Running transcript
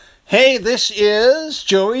Hey, this is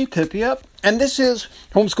Joey Pipia, and this is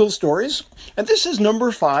Homeschool Stories, and this is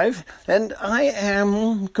number 5, and I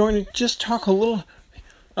am going to just talk a little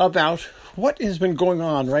about what has been going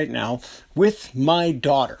on right now with my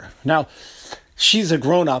daughter. Now, she's a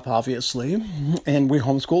grown-up, obviously, and we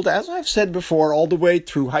homeschooled, as I've said before, all the way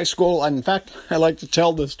through high school. In fact, I like to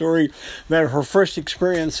tell the story that her first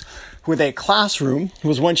experience with a classroom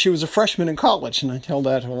was when she was a freshman in college, and I tell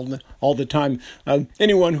that all the time.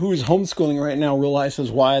 Anyone who's homeschooling right now realizes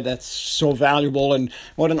why that's so valuable and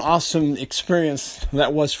what an awesome experience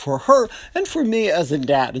that was for her and for me as a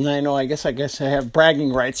dad. And I guess I have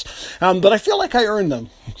bragging rights, but I feel like I earned them.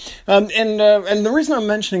 And the reason I'm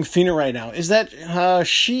mentioning Fina right now is that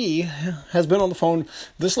she has been on the phone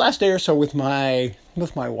this last day or so with my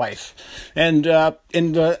wife, and I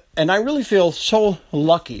really feel so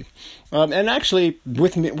lucky, and actually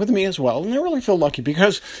with me as well. And I really feel lucky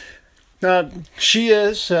because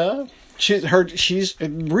she's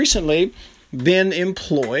recently been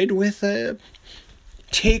employed with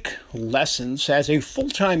Take Lessons as a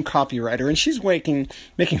full-time copywriter, and she's making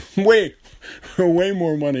way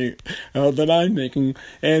more money than I'm making,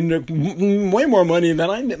 and way more money than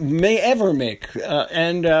I may ever make,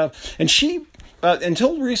 and she.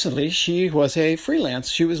 Until recently, she was a freelance.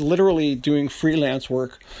 She was literally doing freelance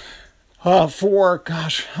work for,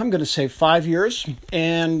 I'm going to say 5 years.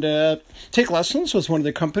 And Take Lessons was one of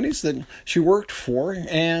the companies that she worked for.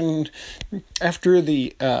 And after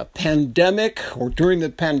the pandemic, or during the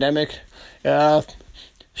pandemic, there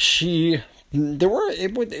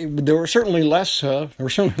were certainly less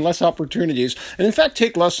opportunities. And in fact,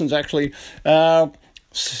 Take Lessons actually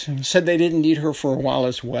said they didn't need her for a while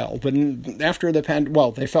as well. But after the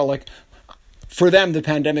they felt like, for them, the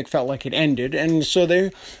pandemic felt like it ended, and so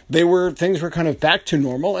things were kind of back to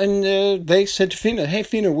normal. And they said to Fina, "Hey,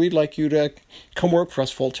 Fina, we'd like you to come work for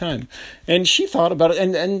us full time." And she thought about it,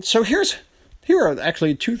 and so here are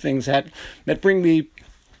actually two things that bring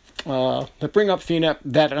up Fina,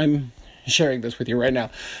 that I'm sharing this with you right now,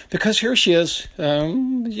 because here she is.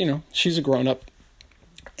 She's a grown up,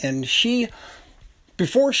 and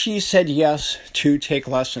before she said yes to Take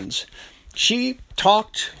Lessons, she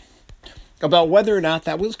talked about whether or not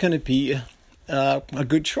that was going to be a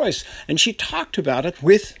good choice. And she talked about it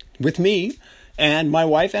with me and my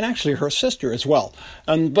wife, and actually her sister as well.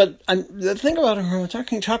 But the thing about her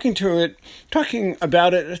talking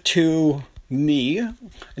about it to me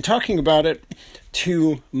and talking about it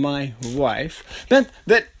to my wife meant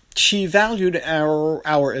that she valued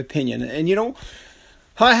our opinion. And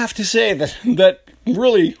I have to say that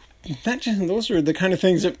really, those are the kind of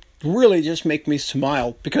things that really just make me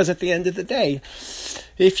smile, because at the end of the day,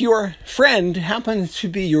 if your friend happens to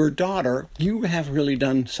be your daughter, you have really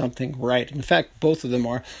done something right. In fact, both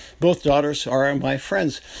daughters are my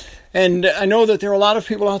friends. And I know that there are a lot of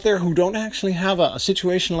people out there who don't actually have a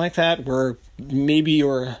situation like that, where maybe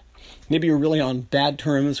you're really on bad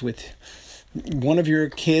terms with one of your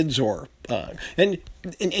kids, or and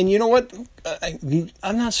you know what?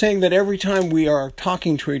 I'm not saying that every time we are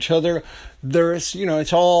talking to each other, there's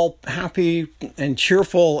it's all happy and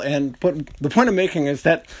cheerful. But the point I'm making is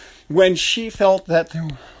that when she felt that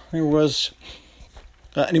there was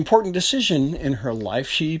an important decision in her life,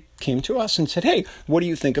 she came to us and said, "Hey, what do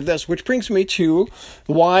you think of this?" Which brings me to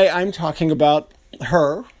why I'm talking about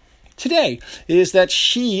her today, is that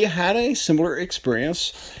she had a similar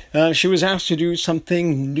experience. She was asked to do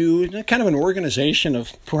something new, kind of an organization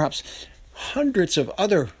of perhaps hundreds of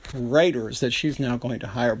other writers that she's now going to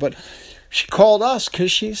hire. But she called us because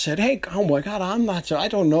she said, "Hey, oh my God, I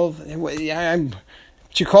don't know.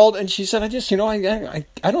 She called and she said, I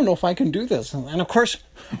don't know if I can do this." And of course,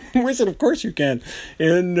 we said, "Of course you can."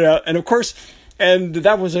 And of course, and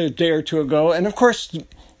that was a day or two ago. And of course,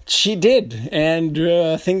 she did, and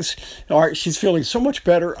she's feeling so much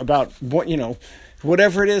better about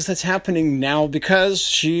whatever it is that's happening now, because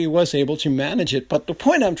she was able to manage it. But the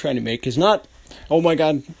point I'm trying to make is not, "Oh my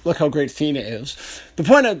God, look how great Fina is." The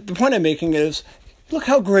point I'm making is, look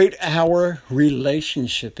how great our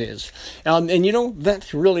relationship is. And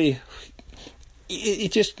that's really,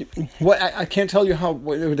 I can't tell you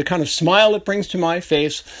the kind of smile it brings to my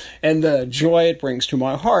face and the joy it brings to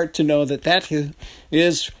my heart to know that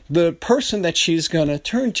is the person that she's going to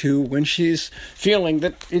turn to when she's feeling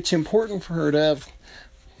that it's important for her to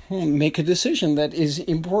make a decision that is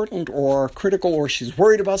important or critical, or she's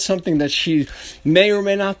worried about something that she may or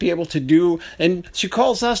may not be able to do. And she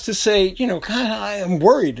calls us to say, "God, I am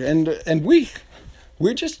worried." And we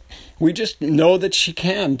just know that she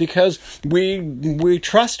can, because we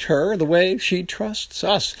trust her the way she trusts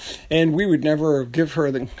us. And we would never give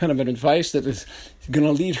her the kind of an advice that is going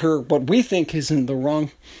to lead her what we think is in the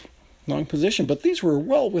wrong position, but these were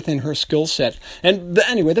well within her skill set. And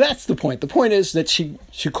anyway, that's the point. The point is that she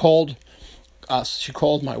called us, she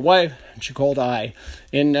called my wife, and she called I,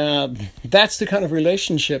 and that's the kind of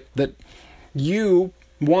relationship that you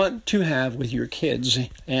want to have with your kids,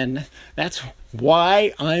 and that's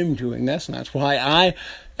why I'm doing this, and that's why I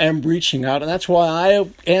am reaching out, and that's why I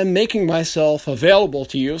am making myself available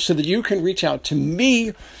to you so that you can reach out to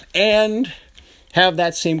me and have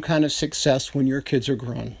that same kind of success when your kids are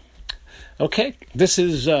grown. Okay, this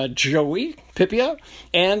is Joey Pipia,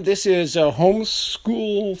 and this is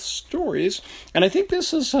Homeschool Stories, and I think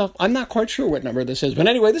this is, I'm not quite sure what number this is, but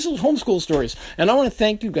anyway, this is Homeschool Stories, and I want to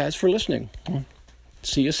thank you guys for listening.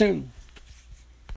 See you soon.